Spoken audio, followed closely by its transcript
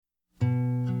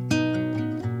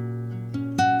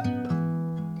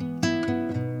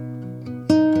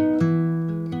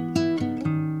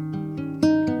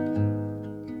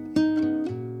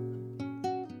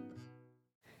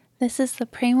This is the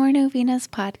Pray More Novenas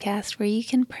podcast where you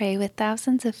can pray with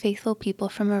thousands of faithful people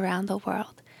from around the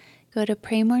world. Go to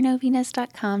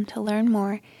praymorenovenas.com to learn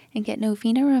more and get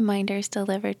novena reminders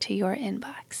delivered to your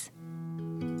inbox.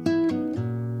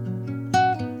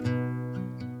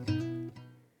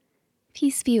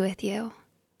 Peace be with you.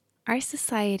 Our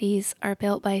societies are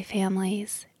built by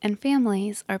families, and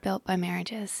families are built by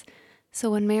marriages. So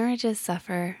when marriages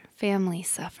suffer, families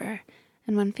suffer.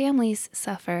 And when families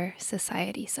suffer,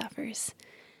 society suffers.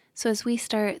 So as we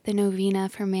start the novena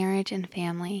for marriage and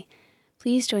family,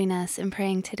 please join us in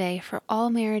praying today for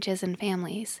all marriages and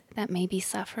families that may be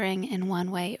suffering in one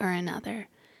way or another.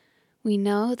 We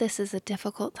know this is a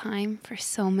difficult time for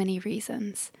so many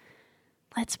reasons.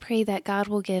 Let's pray that God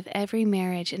will give every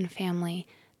marriage and family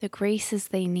the graces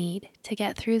they need to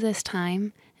get through this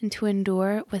time and to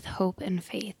endure with hope and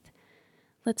faith.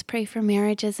 Let's pray for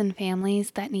marriages and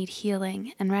families that need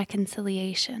healing and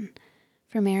reconciliation,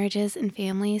 for marriages and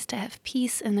families to have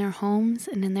peace in their homes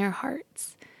and in their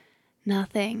hearts.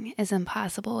 Nothing is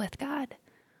impossible with God.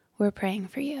 We're praying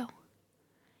for you.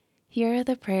 Here are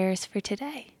the prayers for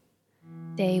today.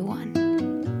 Day 1.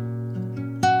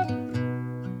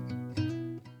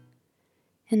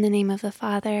 In the name of the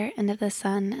Father, and of the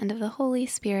Son, and of the Holy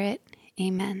Spirit,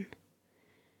 Amen.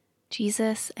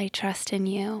 Jesus, I trust in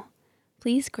you.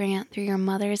 Please grant through your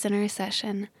mother's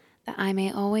intercession that I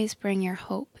may always bring your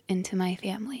hope into my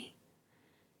family.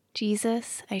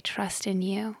 Jesus, I trust in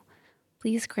you.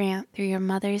 Please grant through your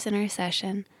mother's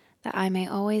intercession that I may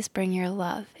always bring your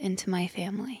love into my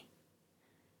family.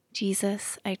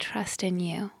 Jesus, I trust in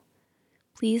you.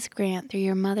 Please grant through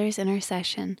your mother's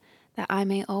intercession that I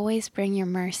may always bring your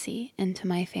mercy into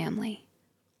my family.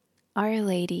 Our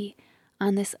Lady,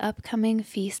 on this upcoming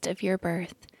feast of your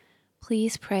birth,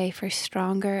 please pray for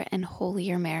stronger and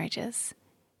holier marriages.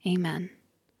 Amen.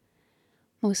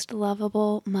 Most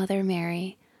lovable Mother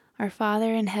Mary, our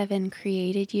Father in heaven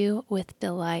created you with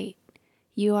delight.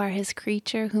 You are his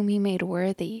creature whom he made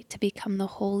worthy to become the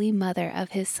holy mother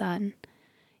of his Son.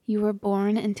 You were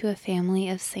born into a family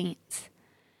of saints.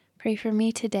 Pray for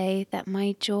me today that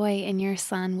my joy in your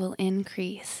Son will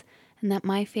increase and that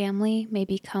my family may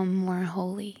become more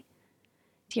holy.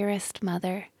 Dearest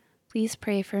Mother, please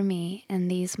pray for me and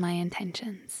these my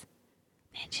intentions.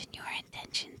 Mention your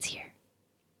intentions here.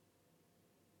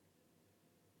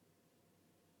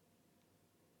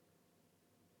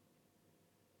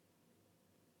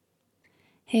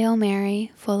 Hail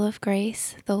Mary, full of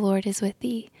grace, the Lord is with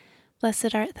thee.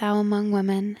 Blessed art thou among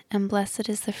women, and blessed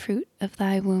is the fruit of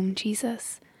thy womb,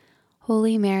 Jesus.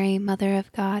 Holy Mary, Mother of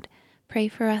God, pray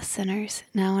for us sinners,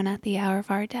 now and at the hour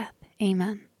of our death.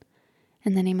 Amen.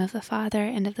 In the name of the Father,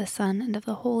 and of the Son, and of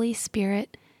the Holy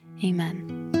Spirit.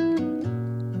 Amen.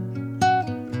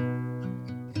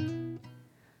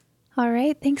 All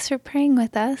right, thanks for praying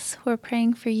with us. We're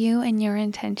praying for you and your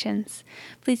intentions.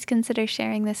 Please consider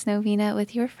sharing this novena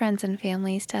with your friends and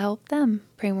families to help them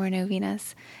pray more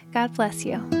novenas. God bless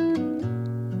you.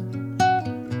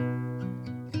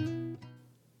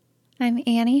 I'm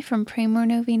Annie from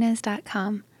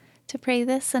praymorenovenas.com. To pray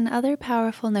this and other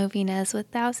powerful novenas with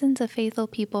thousands of faithful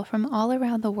people from all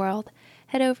around the world,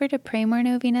 head over to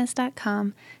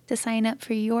praymorenovenas.com to sign up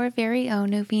for your very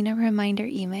own novena reminder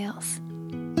emails.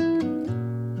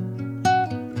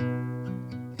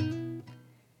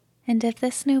 And if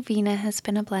this novena has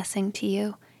been a blessing to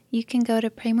you, you can go to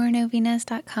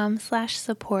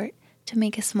praymorenovenas.com/support to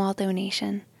make a small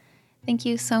donation. Thank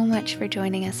you so much for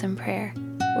joining us in prayer.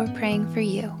 We're praying for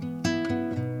you.